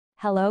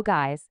Hello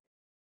guys!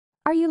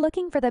 Are you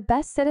looking for the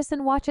best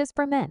citizen watches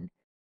for men?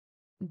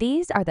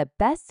 These are the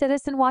best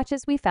citizen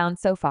watches we found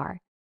so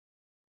far.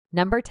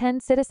 Number 10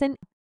 Citizen.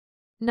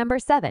 Number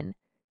 7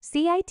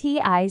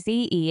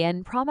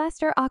 CITIZEN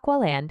Promaster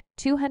Aqualand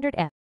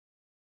 200M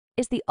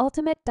is the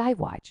ultimate dive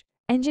watch,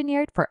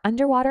 engineered for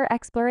underwater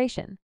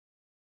exploration.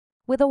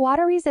 With a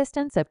water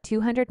resistance of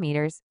 200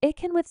 meters, it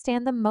can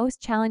withstand the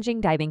most challenging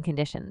diving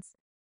conditions.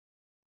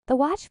 The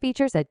watch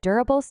features a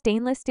durable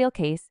stainless steel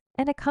case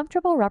and a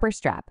comfortable rubber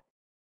strap.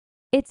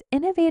 Its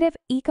innovative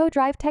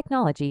eco-drive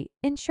technology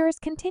ensures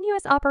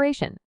continuous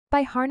operation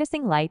by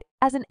harnessing light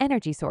as an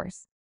energy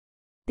source.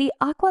 The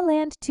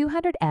Aqualand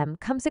 200M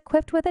comes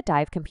equipped with a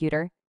dive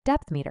computer,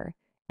 depth meter,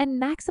 and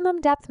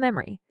maximum depth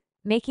memory,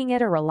 making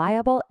it a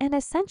reliable and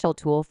essential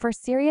tool for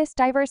serious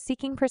divers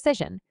seeking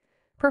precision,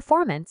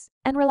 performance,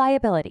 and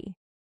reliability.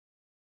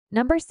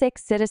 Number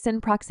 6 Citizen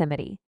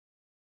Proximity.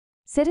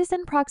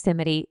 Citizen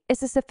Proximity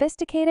is a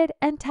sophisticated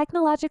and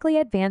technologically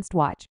advanced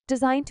watch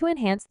designed to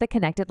enhance the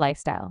connected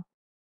lifestyle.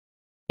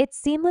 It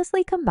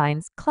seamlessly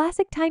combines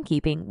classic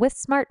timekeeping with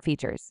smart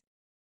features.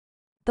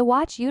 The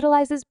watch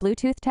utilizes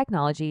Bluetooth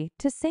technology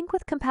to sync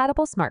with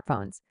compatible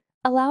smartphones,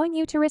 allowing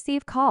you to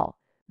receive call,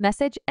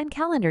 message, and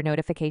calendar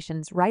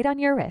notifications right on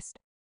your wrist.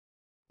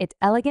 Its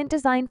elegant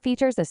design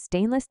features a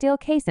stainless steel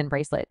case and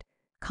bracelet,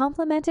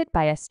 complemented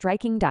by a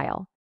striking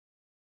dial.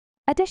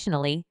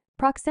 Additionally,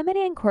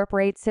 Proximity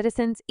incorporates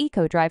Citizen's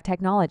eco-drive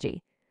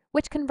technology,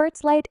 which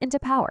converts light into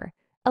power,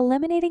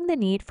 eliminating the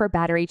need for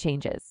battery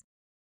changes.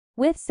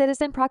 With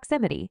Citizen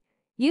Proximity,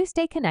 you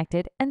stay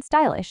connected and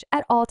stylish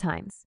at all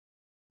times.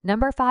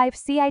 Number 5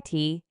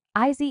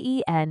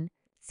 CITIZEN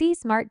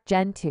C-Smart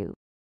Gen 2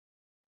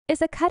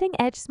 is a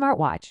cutting-edge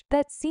smartwatch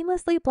that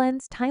seamlessly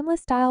blends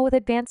timeless style with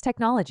advanced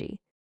technology.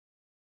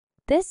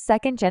 This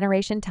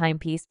second-generation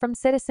timepiece from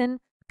Citizen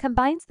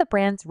combines the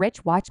brand's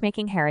rich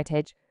watchmaking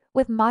heritage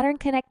with modern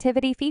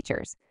connectivity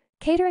features,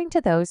 catering to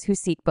those who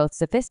seek both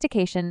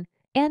sophistication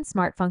and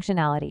smart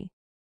functionality.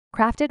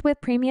 Crafted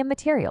with premium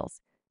materials,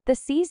 the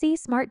CZ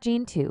Smart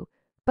Gen 2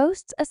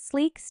 boasts a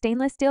sleek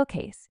stainless steel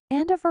case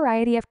and a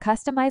variety of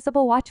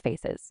customizable watch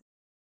faces.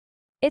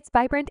 Its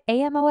vibrant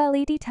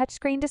AMOLED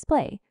touchscreen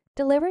display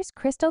delivers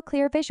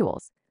crystal-clear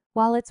visuals,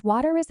 while its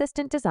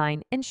water-resistant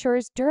design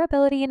ensures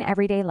durability in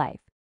everyday life.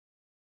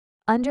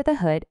 Under the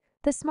hood,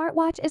 the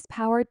smartwatch is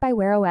powered by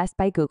Wear OS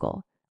by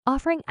Google,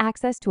 offering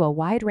access to a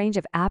wide range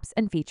of apps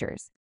and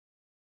features.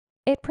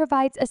 It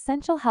provides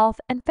essential health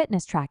and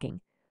fitness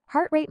tracking,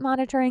 heart rate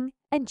monitoring,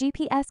 and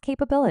GPS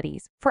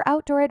capabilities for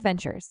outdoor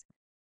adventures.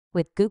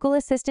 With Google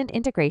Assistant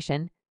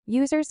integration,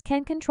 users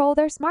can control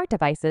their smart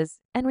devices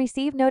and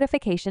receive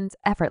notifications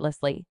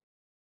effortlessly.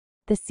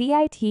 The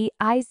CITIZEN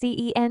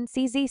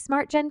CZ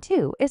Smart Gen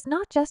 2 is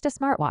not just a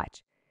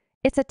smartwatch.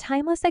 It's a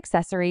timeless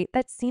accessory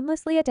that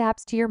seamlessly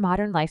adapts to your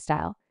modern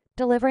lifestyle,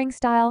 delivering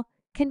style,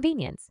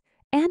 convenience,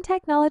 and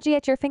technology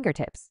at your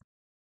fingertips.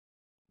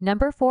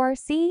 Number 4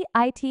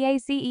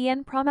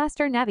 CITIZEN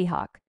Promaster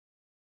Navihawk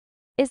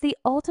is the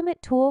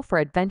ultimate tool for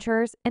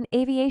adventurers and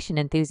aviation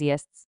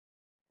enthusiasts.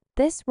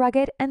 This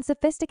rugged and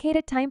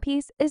sophisticated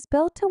timepiece is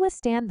built to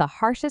withstand the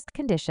harshest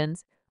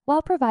conditions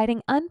while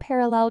providing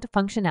unparalleled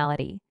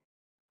functionality.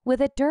 With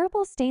a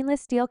durable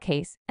stainless steel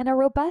case and a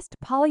robust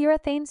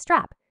polyurethane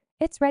strap,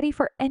 it's ready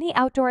for any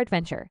outdoor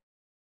adventure.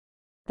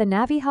 The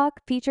Navihawk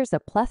features a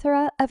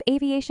plethora of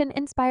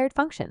aviation-inspired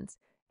functions,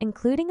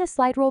 including a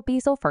slide rule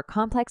bezel for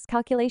complex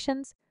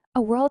calculations,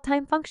 a world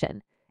time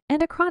function,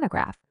 and a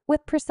chronograph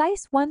with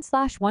precise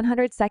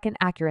 1/100-second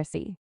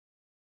accuracy.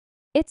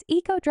 Its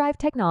eco-drive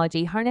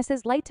technology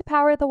harnesses light to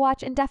power the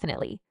watch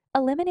indefinitely,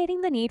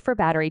 eliminating the need for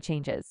battery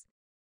changes.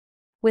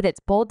 With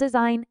its bold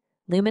design,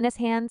 luminous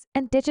hands,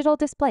 and digital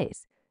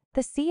displays,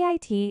 the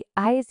CITIZEN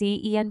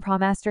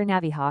Promaster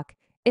Navihawk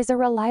is a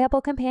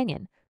reliable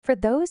companion for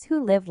those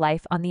who live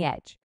life on the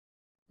edge.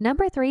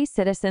 Number 3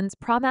 Citizen's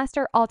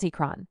Promaster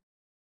Altichron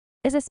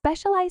is a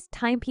specialized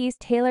timepiece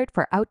tailored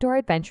for outdoor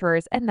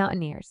adventurers and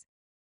mountaineers.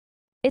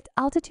 Its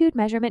altitude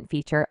measurement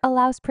feature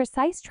allows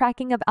precise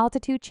tracking of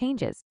altitude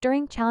changes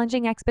during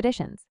challenging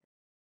expeditions.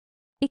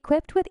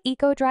 Equipped with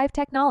eco-drive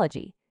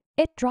technology,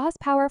 it draws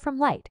power from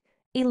light,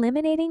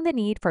 eliminating the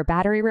need for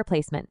battery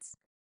replacements.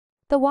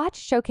 The watch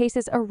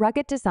showcases a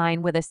rugged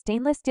design with a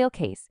stainless steel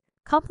case,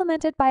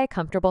 complemented by a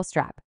comfortable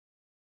strap.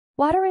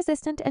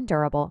 Water-resistant and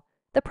durable,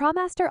 the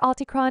Promaster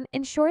Altichron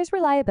ensures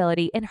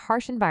reliability in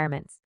harsh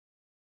environments.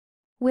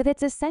 With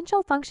its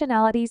essential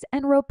functionalities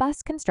and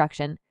robust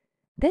construction,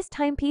 this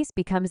timepiece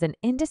becomes an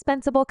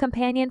indispensable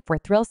companion for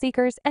thrill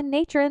seekers and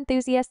nature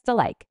enthusiasts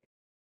alike.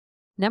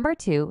 Number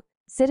 2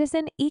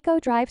 Citizen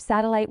Eco-Drive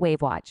Satellite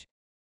Wave Watch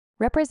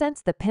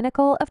represents the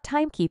pinnacle of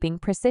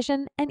timekeeping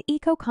precision and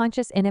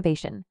eco-conscious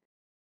innovation.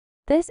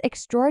 This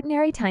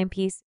extraordinary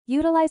timepiece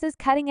utilizes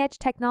cutting-edge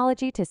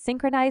technology to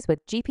synchronize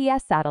with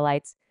GPS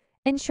satellites,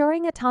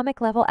 ensuring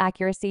atomic-level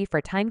accuracy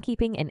for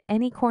timekeeping in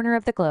any corner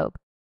of the globe.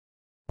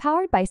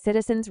 Powered by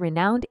Citizen's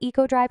renowned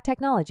eco-drive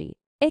technology,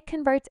 it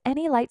converts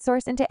any light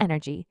source into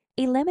energy,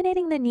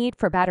 eliminating the need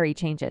for battery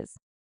changes.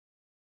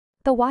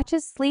 The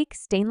watch's sleek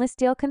stainless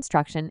steel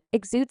construction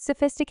exudes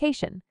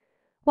sophistication,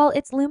 while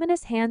its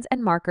luminous hands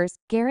and markers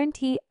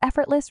guarantee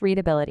effortless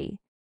readability.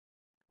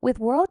 With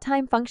world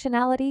time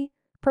functionality,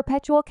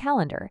 perpetual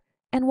calendar,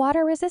 and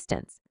water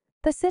resistance,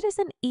 the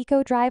Citizen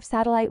EcoDrive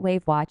Satellite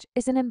Wave Watch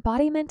is an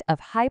embodiment of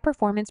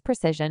high-performance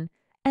precision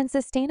and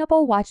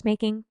sustainable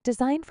watchmaking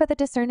designed for the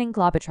discerning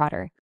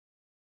globetrotter.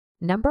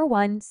 Number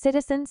 1.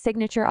 Citizen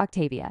Signature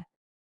Octavia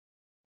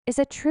is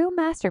a true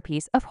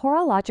masterpiece of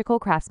horological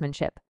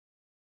craftsmanship.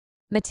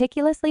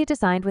 Meticulously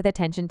designed with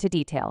attention to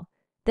detail,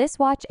 this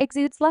watch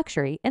exudes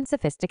luxury and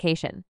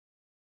sophistication.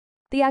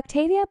 The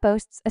Octavia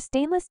boasts a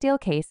stainless steel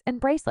case and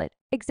bracelet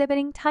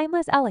exhibiting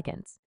timeless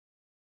elegance.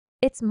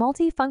 Its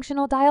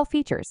multifunctional dial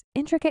features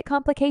intricate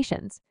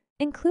complications,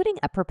 including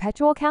a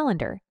perpetual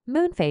calendar,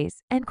 moon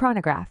phase, and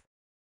chronograph.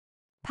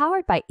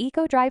 Powered by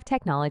EcoDrive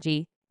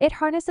technology, it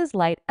harnesses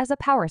light as a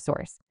power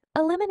source,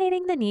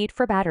 eliminating the need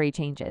for battery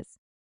changes.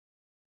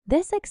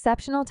 This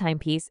exceptional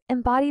timepiece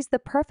embodies the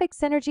perfect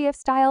synergy of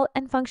style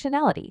and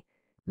functionality,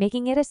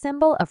 making it a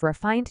symbol of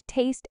refined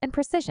taste and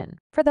precision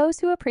for those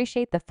who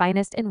appreciate the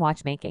finest in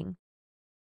watchmaking.